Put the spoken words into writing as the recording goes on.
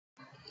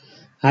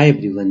Hi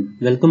everyone,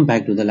 welcome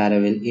back to the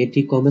Laravel 8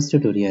 e-commerce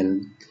tutorial.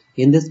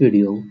 In this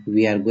video,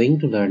 we are going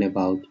to learn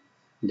about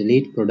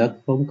delete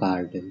product from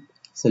cart.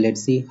 So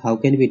let's see how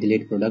can we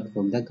delete product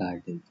from the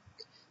cart.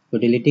 For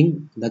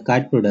deleting the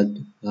cart product,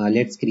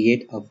 let's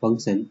create a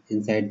function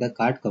inside the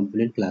cart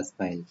component class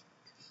file.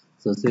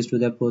 So switch to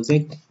the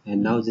project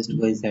and now just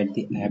go inside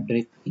the app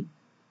directory,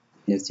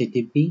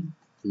 http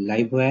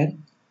livewire,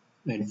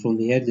 and from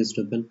here just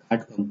open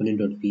cart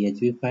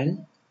component.php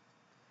file,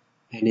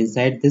 and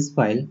inside this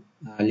file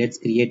let's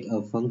create a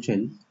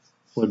function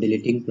for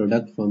deleting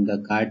product from the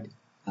cart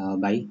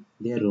by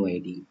their row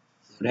id,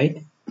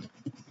 right?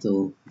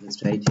 So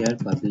just write here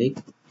public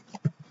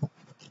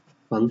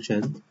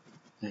function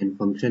and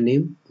function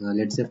name,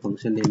 let's say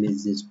function name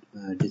is just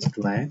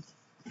destroy,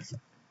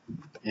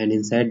 and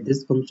inside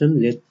this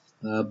function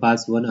let's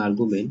pass one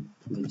argument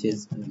which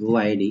is row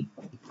id.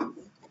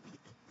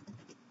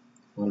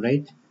 All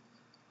right,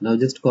 now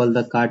just call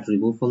the cart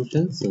remove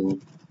function. So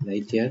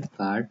right here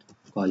cart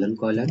colon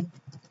colon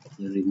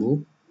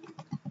remove,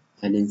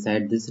 and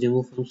inside this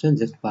remove function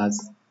just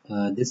pass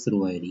this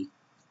row id.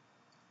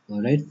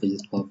 All right, so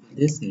just copy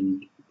this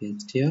and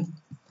paste here,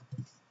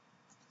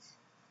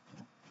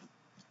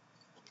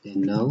 and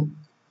now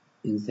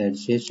inside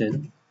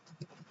session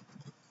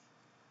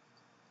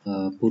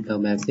put a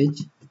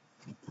message.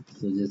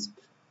 So just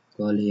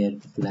call here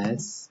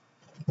flash,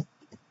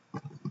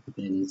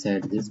 and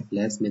inside this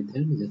flash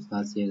method just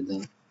pass here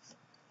the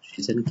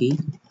session key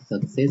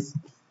success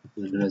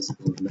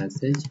underscore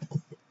message,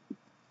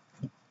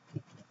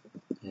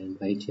 and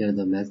write here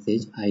the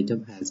message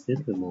item has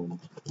been removed.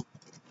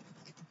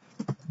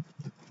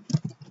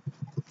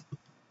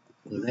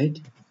 All right,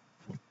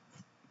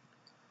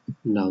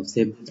 now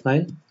save this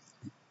file.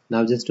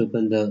 Now just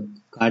open the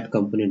cart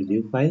component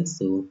view file.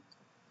 So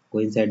go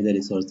inside the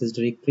resources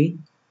directory,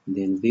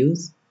 then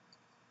views,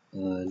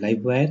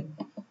 livewire,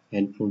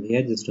 and from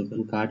here just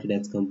open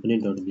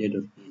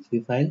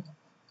cart-component.blade.php file,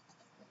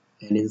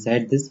 and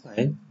inside this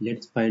file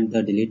let's find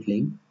the delete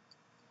link.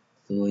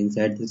 So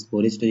inside this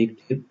forest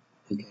directive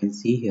you can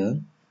see here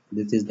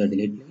this is the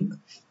delete link.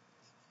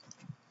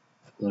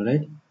 All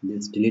right,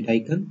 this delete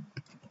icon.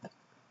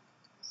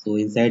 So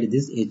inside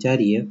this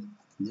href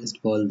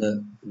just call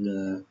the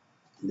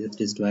this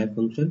destroy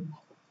function,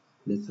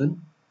 this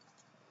one.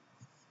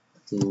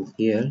 So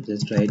here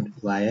just write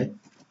wire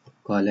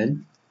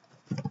colon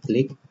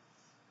click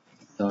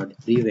dot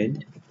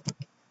prevent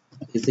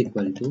is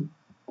equal to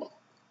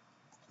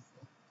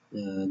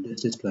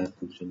this destroy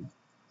function.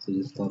 So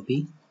just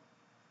copy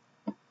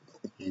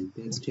and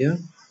paste here,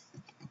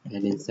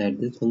 and inside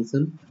this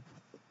function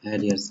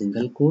add your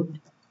single quote,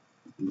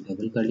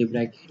 double curly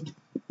bracket,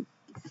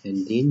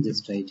 and then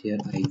just write here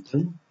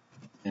item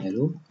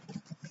arrow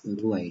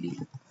row id.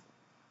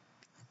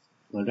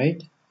 All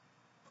right,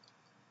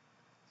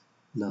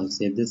 now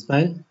save this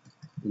file.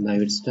 Now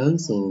it's done,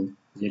 so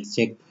let's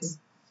check this.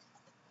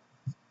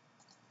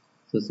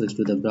 So switch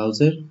to the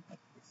browser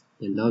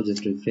and now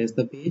just refresh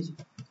the page,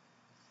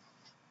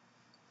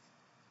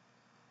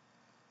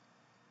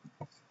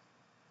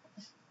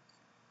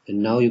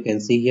 and now you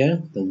can see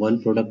here the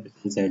one product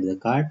inside the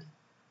cart.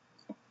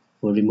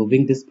 For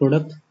removing this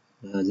product,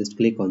 just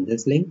click on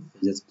this link.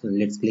 Just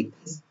let's click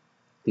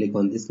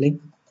on this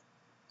link,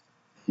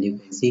 and you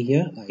can see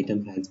here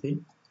item has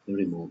been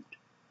removed.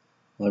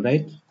 All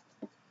right,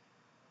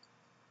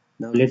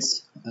 now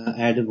let's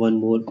add one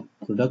more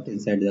product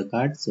inside the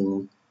cart.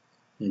 So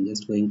I'm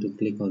just going to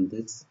click on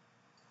this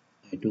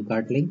add to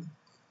cart link.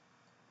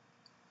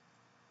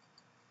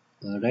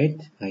 All right,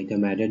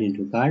 item added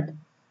into cart.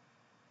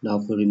 Now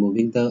for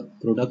removing the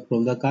product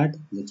from the cart,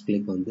 just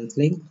click on this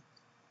link,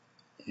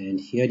 and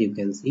here you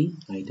can see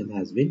item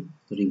has been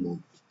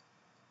removed.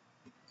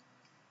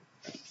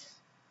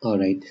 All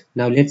right,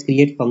 now let's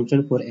create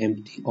function for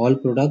empty all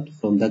product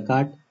from the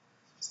cart.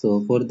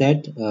 So for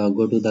that,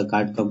 go to the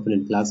cart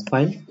component class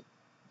file,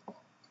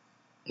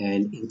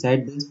 and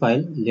inside this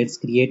file let's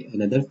create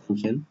another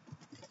function.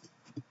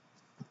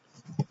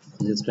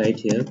 Just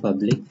write here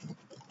public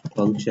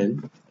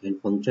function and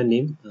function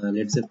name,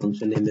 let's say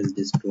function name is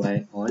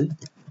destroy all.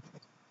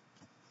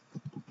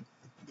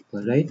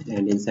 All right,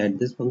 and inside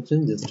this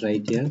function just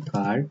write here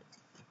cart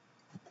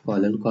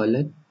colon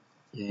colon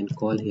and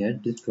call here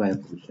destroy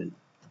function.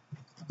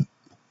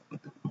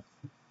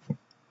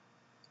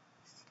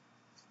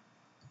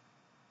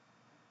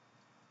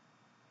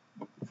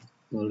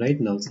 All right,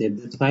 now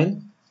save this file,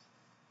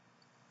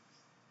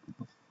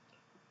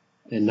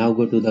 and now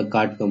go to the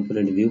cart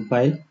component view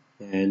file,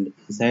 and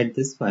inside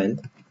this file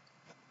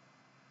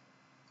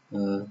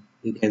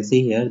you can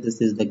see here this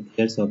is the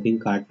clear shopping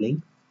cart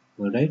link.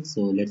 All right,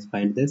 so let's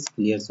find this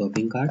clear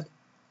shopping cart,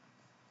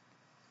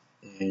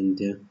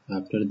 and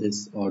after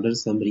this order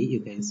summary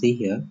you can see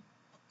here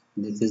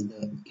this is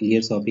the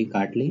clear shopping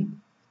cart link.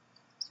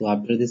 So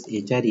after this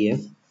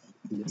href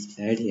just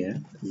add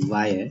here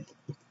wire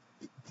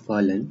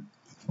colon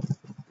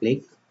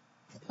click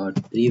dot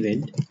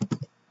prevent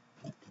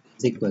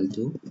is equal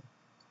to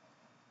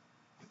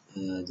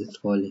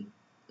just call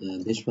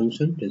this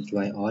function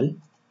destroy all.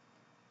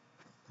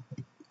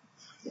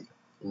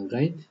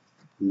 Alright,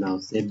 now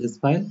save this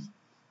file.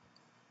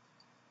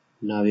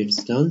 Now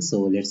it's done,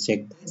 so let's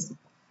check this.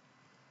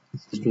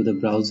 Switch to the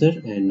browser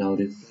and now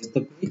refresh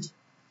the page.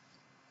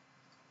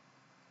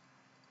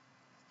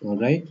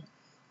 Alright,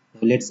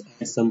 now let's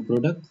add some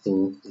product.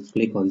 So just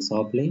click on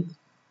shop link,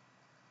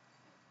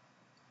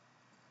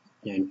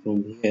 and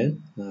from here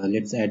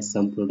let's add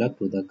some product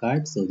to the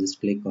cart. So just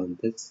click on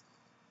this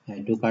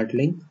add to cart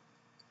link,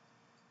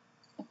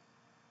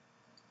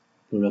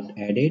 product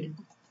added,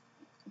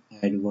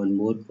 add one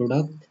more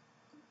product.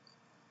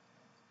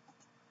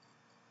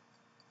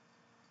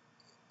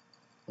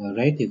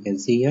 Alright, you can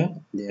see here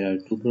there are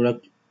two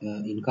products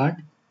in cart.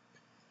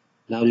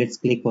 Now let's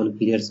click on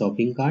clear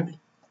shopping cart,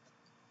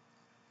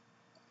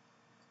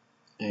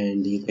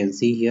 and you can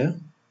see here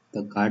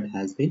the cart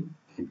has been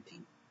empty.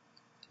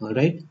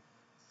 Alright,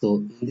 so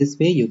in this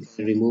way you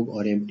can remove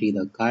or empty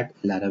the cart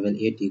in Laravel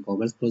 8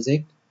 e-commerce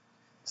project.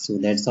 So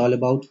that's all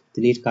about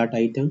delete cart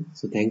item.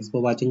 So thanks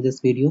for watching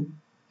this video,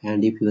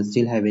 and if you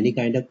still have any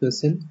kind of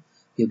question,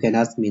 you can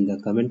ask me in the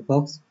comment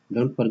box.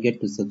 Don't forget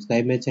to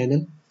subscribe my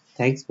channel.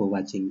 Thanks for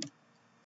watching.